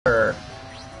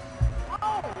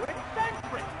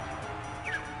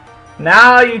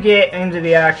Now you get into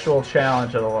the actual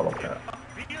challenge of the little bit.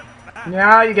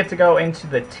 Now you get to go into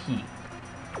the teeth.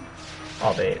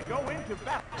 Oh, babe.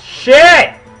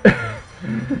 Shit!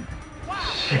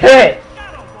 Shit!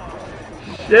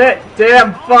 Shit!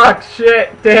 Damn fuck!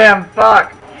 Shit! Damn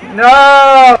fuck!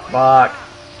 No! Fuck.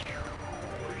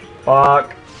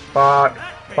 Fuck. Fuck.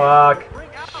 Fuck.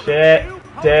 Shit.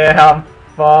 Damn.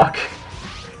 Fuck.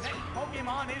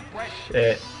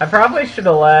 Shit. I probably should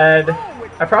have went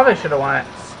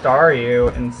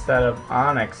Staryu instead of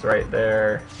Onyx right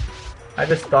there. I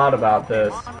just thought about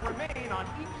this.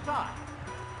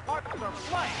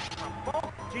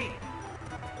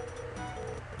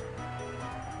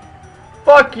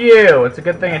 Fuck you! It's a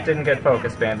good thing it didn't get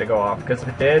Focus Band to go off, because if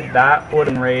it did, that would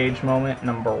enrage moment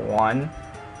number 1.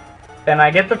 And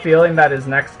I get the feeling that his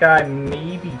next guy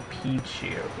may be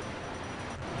Pichu.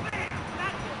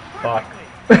 Fuck.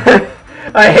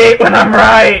 I hate when I'm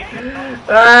right!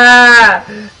 Ah!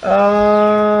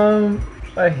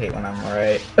 I hate when I'm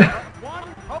right.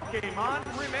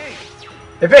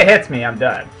 If it hits me, I'm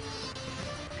dead.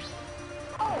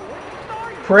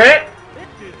 Crit?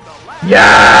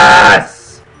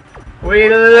 Yes! We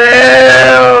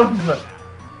live!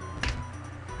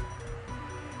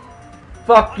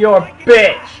 Fuck your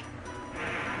bitch!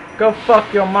 Go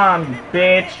fuck your mom, you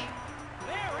bitch!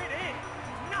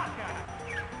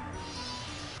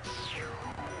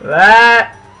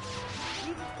 That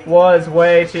was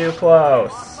way too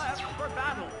close.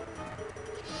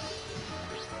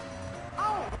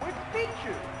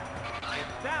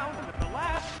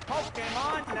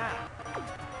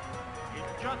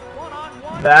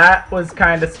 That was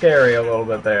kind of scary a little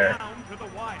bit there.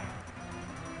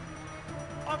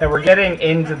 And we're getting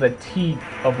into the teeth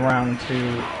of round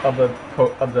 2 of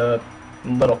the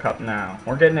Little Cup now.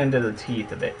 We're getting into the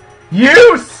teeth of it.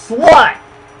 You slut!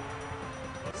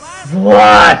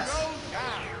 Slut!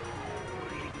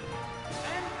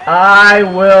 I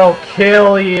will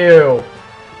kill you!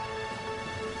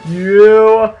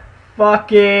 You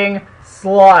fucking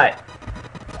slut!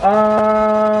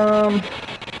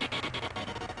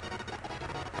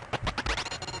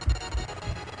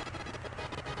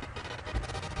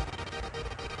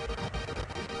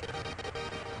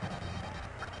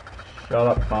 Shut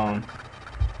up, phone.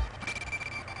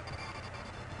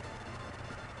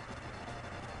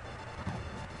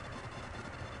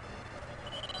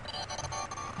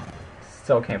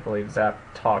 Still can't believe Zap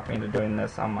talked me into doing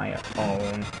this on my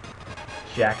own.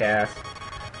 Jackass.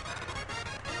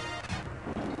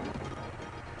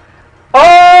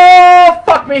 Oh,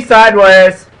 fuck me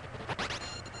sideways!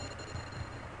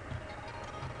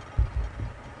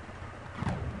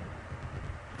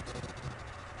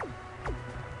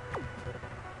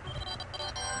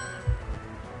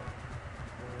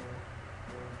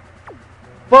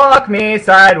 Fuck me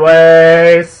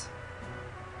sideways!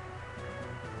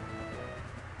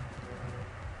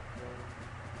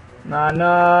 Not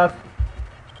enough.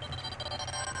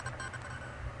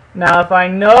 Now, if I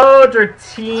know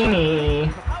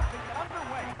Dratini,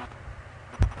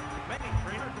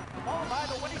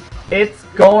 it's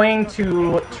going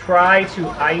to try to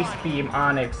Ice Beam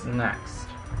Onyx next.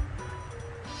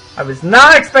 I was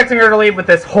not expecting her to leave with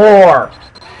this whore!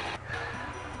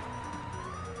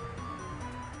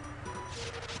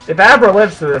 If Abra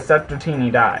lives through this, that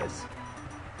Dratini dies.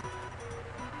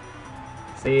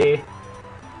 See?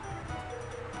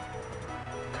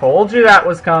 Told you that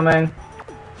was coming.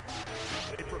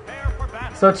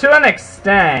 So to an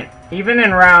extent, even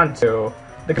in round 2,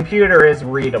 the computer is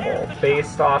readable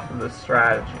based off of the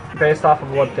strategy, based off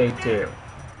of what they do.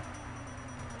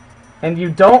 And you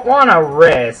don't want to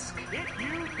risk,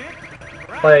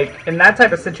 like, in that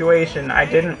type of situation, I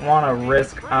didn't want to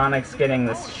risk Onyx getting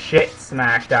this shit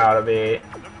smacked out of it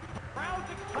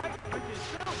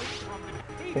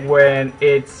when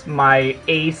it's my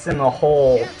ace in the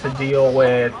hole to deal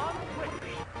with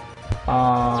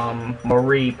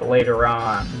Mareep later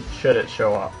on, should it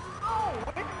show up.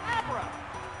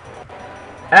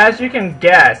 As you can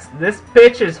guess, this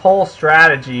bitch's whole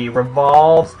strategy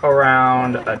revolves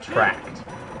around Attract.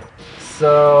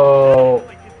 So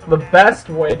the best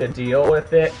way to deal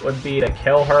with it would be to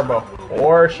kill her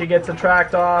before she gets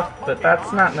Attract off, but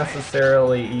that's not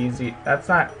necessarily easy. That's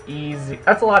not easy.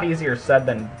 That's a lot easier said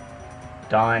than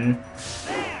done,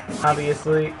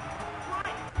 obviously.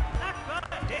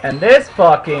 And this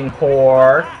fucking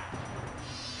whore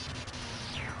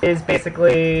is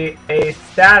basically a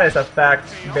status effect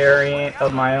variant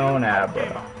of my own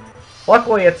Abra.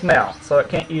 Luckily it's male, so it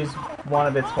can't use one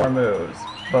of its 4 moves,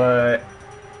 but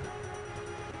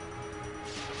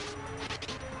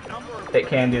it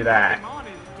can do that,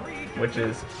 which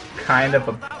is kind of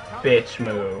a bitch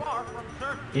move.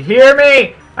 You hear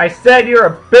me? I said you're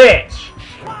a bitch.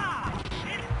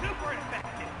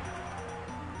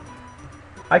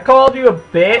 I called you a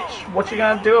bitch. What you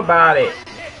gonna do about it?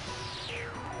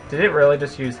 Did it really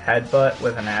just use headbutt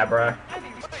with an Abra?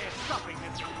 It's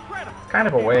kind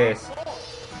of a waste.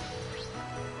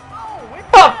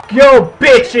 Fuck yo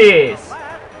bitches!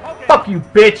 Fuck you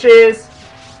bitches!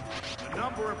 The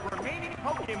number of remaining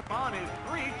Pokemon is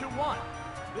 3-1.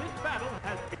 This battle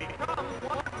has become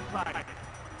one-sided.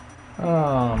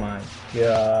 Oh my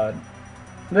god.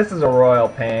 This is a royal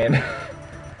pain.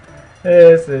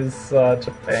 This is such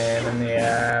a pain in the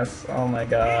ass. Oh my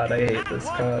god, I hate this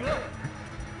cup.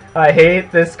 I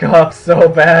hate this cup so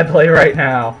badly right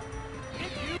now.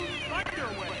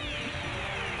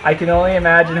 I can only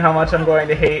imagine how much I'm going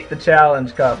to hate the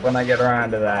challenge cup when I get around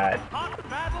to that.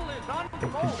 I can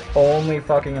only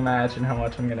fucking imagine how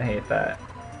much I'm gonna hate that.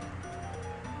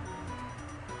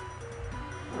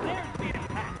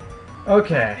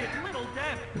 Okay.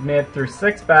 We've made it through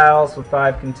 6 battles with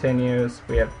 5 continues.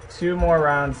 We have 2 more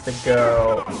rounds to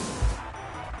go.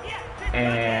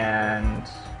 And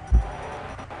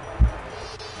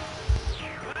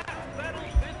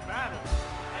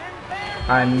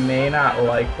I may not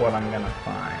like what I'm gonna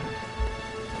find.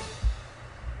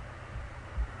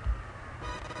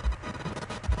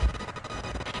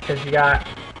 Because you got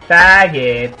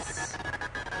faggots.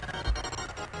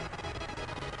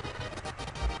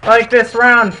 Like this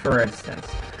round, for instance.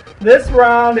 This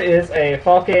round is a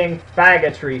fucking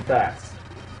faggotry fest.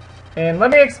 And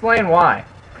let me explain why.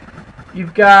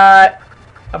 You've got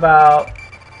about...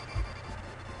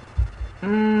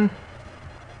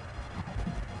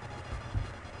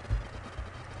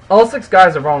 all 6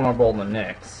 guys are vulnerable to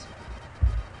Nyx.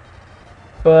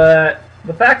 But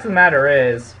the fact of the matter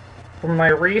is, from my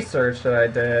research that I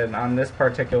did on this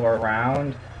particular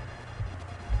round,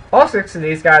 all 6 of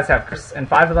these guys have Curse, and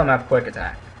 5 of them have Quick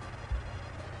Attack.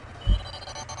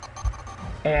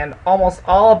 And almost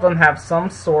all of them have some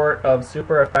sort of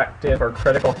super effective or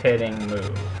critical hitting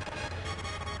move.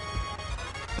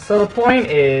 So the point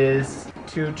is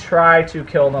to try to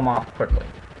kill them off quickly.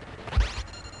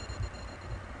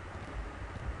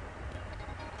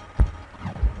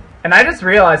 And I just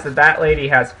realized that that lady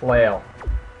has Flail.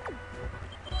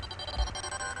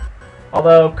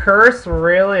 Although Curse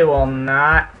really will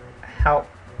not help.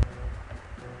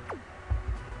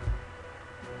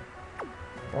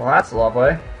 Well, that's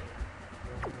lovely.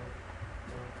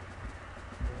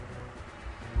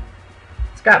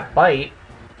 It's got Bite,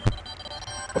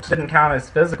 which didn't count as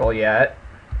physical yet.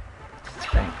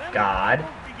 Thank God.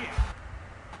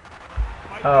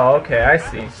 Oh, okay, I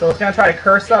see. So it's gonna try to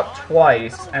Curse up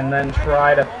twice, and then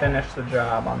try to finish the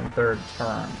job on the 3rd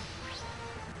turn.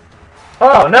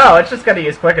 Oh, no, it's just gonna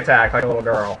use Quick Attack like a little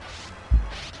girl.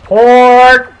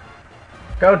 Pork!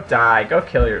 Go die. Go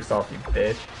kill yourself, you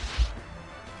bitch.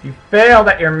 You failed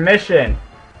at your mission.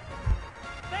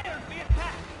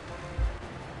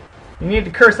 You need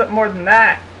to Curse up more than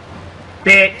that,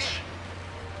 bitch.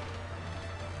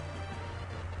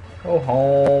 Go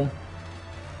home.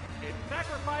 It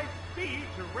sacrificed speed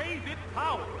to raise its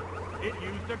power. It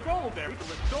used a gold berry to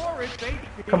restore its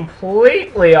HP.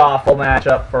 Completely awful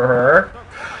matchup for her.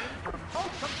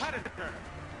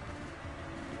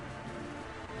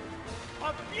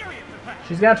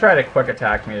 She's gonna try to Quick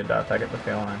Attack me to death, I get the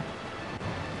feeling.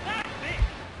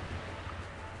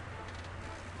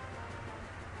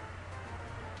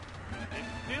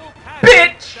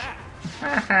 Bitch!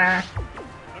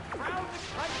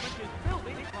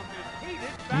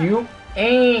 You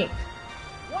ain't...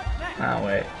 Oh,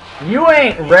 wait. You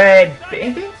ain't red,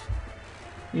 baby?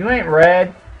 You ain't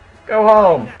red. Go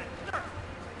home.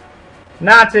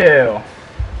 Natu.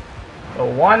 The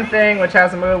one thing which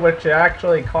has a move which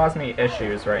actually cause me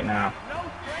issues right now.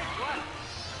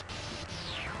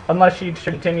 Unless she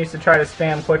continues to try to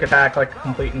spam Quick Attack like a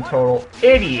complete and total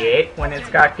idiot when it's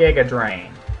got Giga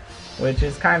Drain. Which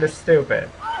is kind of stupid.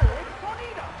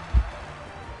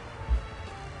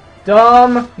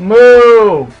 Dumb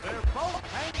move!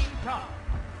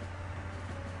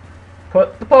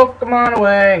 Put the Pokemon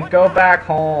away and go back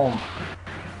home.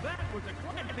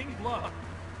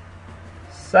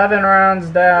 7 rounds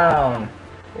down.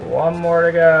 1 more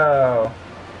to go.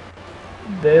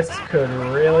 This could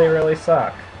really, really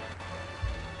suck.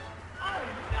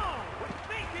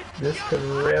 This could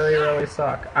really, really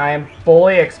suck. I am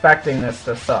fully expecting this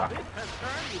to suck.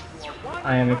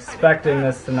 I am expecting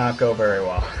this to not go very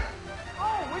well.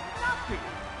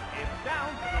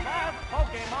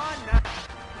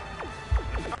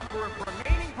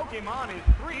 Pokemon is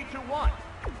 3-1.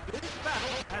 This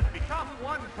battle has become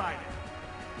one-sided.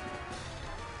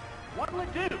 What'll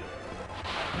it do?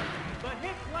 The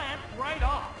hit lands right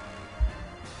off.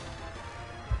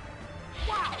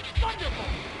 Wow, wonderful!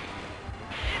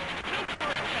 It's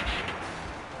super effective.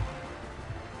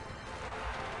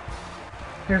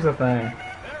 Here's the thing.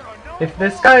 There are no If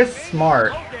this more guy's remaining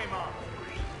smart, Pokemon.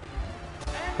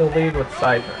 he'll lead with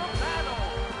Cypher.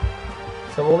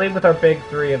 So we'll lead with our big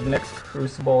three of Nyx,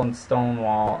 Crucible, and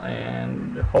Stonewall,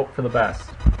 and hope for the best.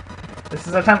 This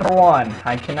is attempt number 1.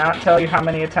 I cannot tell you how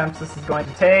many attempts this is going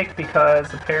to take,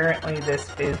 because apparently this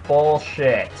is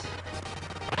bullshit.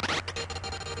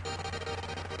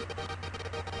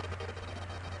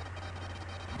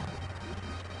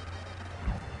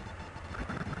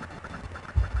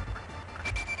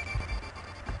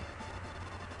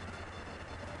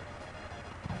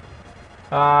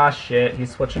 Ah, shit,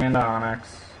 he's switching into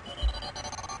Onyx.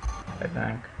 I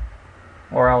think.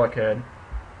 Or Elekid.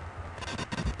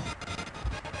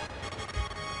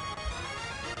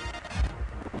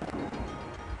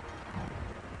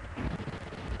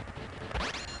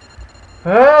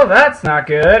 Oh, that's not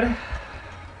good.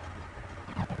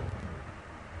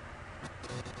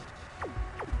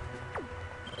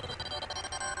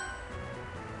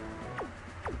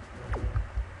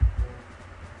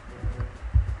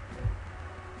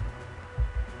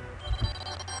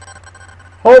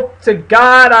 Hope to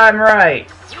God I'm right.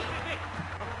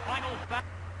 Final battle.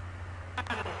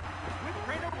 Which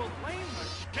trainer will claim the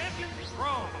champion's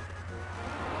throne?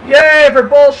 Yay for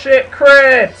bullshit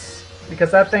crits!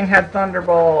 Because that thing had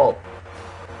Thunderbolt.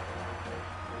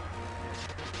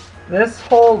 This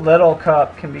whole little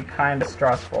cup can be kind of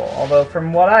stressful. Although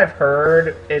from what I've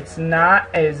heard, it's not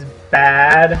as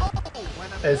bad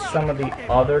as some of the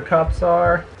other cups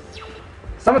are.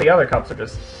 Some of the other cups are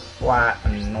just flat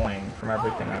annoying from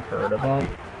everything I've heard of them.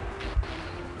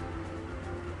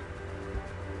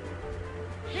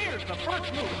 Here's the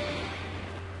first move.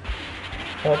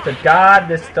 Well, to God,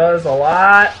 this does a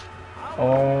lot.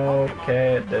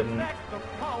 Okay, it didn't.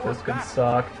 This could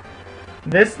suck.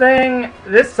 This thing,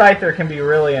 this Scyther can be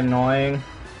really annoying.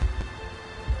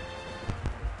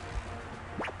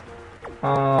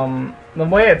 The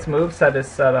way its moveset is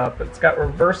set up, it's got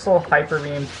Reversal, Hyper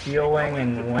Beam, Steel Wing,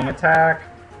 and Wing Attack.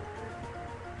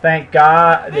 Thank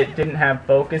God it didn't have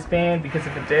Focus Beam, because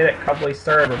if it did, it probably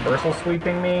started Reversal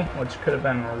Sweeping me, which could have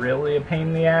been really a pain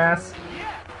in the ass,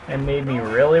 and made me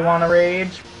really want to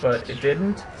rage, but it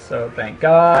didn't, so thank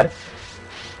God.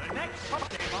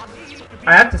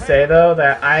 I have to say, though,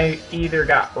 that I either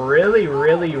got really,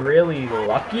 really, really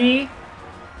lucky,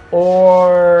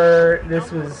 or my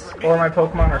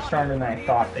Pokemon are stronger than I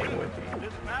thought they would be.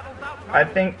 I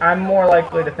think I'm more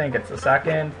likely to think it's the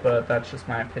second, but that's just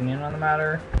my opinion on the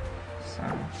matter. So.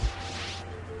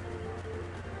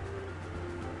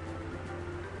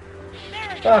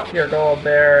 Fuck your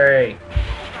Goldberry!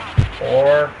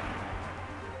 Or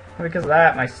because of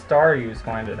that, my Staryu's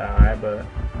going to die, but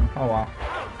oh well.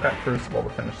 Got Crucible to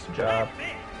finish the job.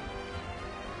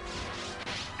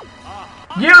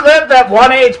 You lived at 1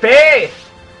 HP!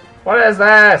 What is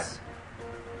this?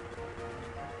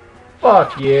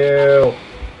 Fuck you.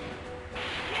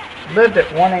 Lived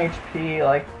at 1 HP,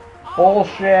 like,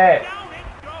 bullshit.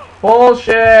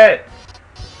 Bullshit!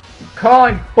 I'm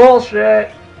calling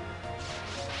bullshit!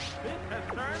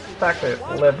 The fact that it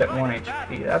lived at 1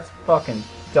 HP, that's fucking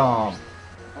dumb.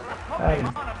 That is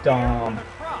dumb.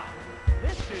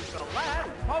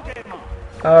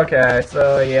 Okay,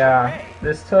 so yeah,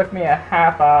 this took me a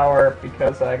half hour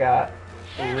because I got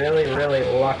really, really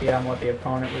lucky on what the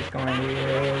opponent was going to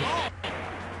use.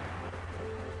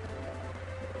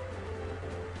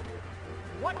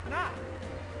 What not?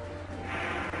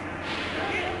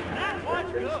 That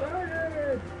was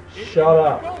good. Shut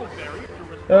up.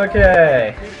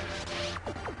 Okay.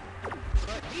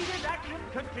 The heated action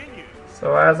continues.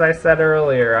 So as I said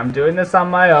earlier, I'm doing this on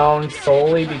my own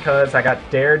solely because I got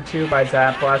dared to by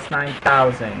Zapdos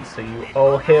 9000. So you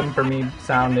owe him for me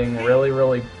sounding really,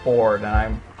 really bored, and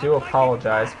I do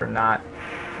apologize for not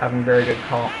having very good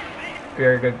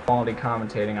quality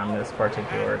commentating on this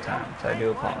particular attempt. I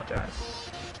do apologize.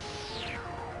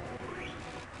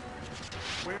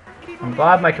 I'm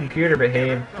glad my computer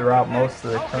behaved throughout most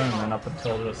of the tournament up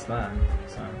until just then.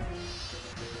 So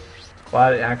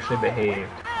glad it actually behaved.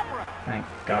 Thank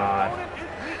God.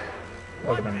 That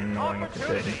would have been annoying if it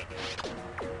didn't.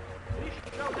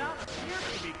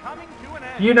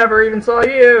 You never even saw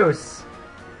use!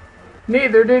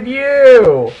 Neither did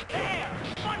you!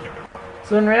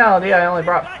 So in reality, I only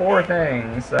brought 4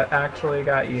 things that actually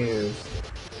got used.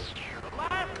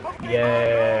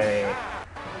 Yay.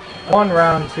 1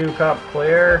 round 2 cup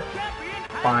clear.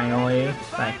 Finally.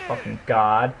 Thank fucking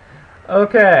God.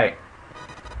 Okay.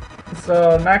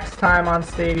 So next time on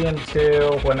Stadium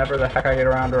 2, whenever the heck I get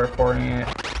around to recording it,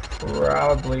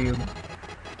 probably, if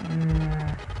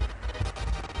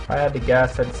I had to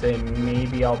guess, I'd say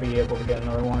maybe I'll be able to get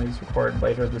another one of these recorded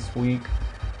later this week.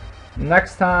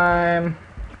 Next time,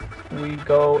 we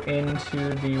go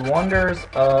into the wonders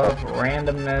of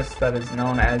randomness that is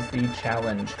known as the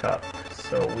Challenge Cup.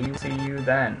 So we will see you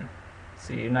then.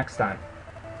 See you next time.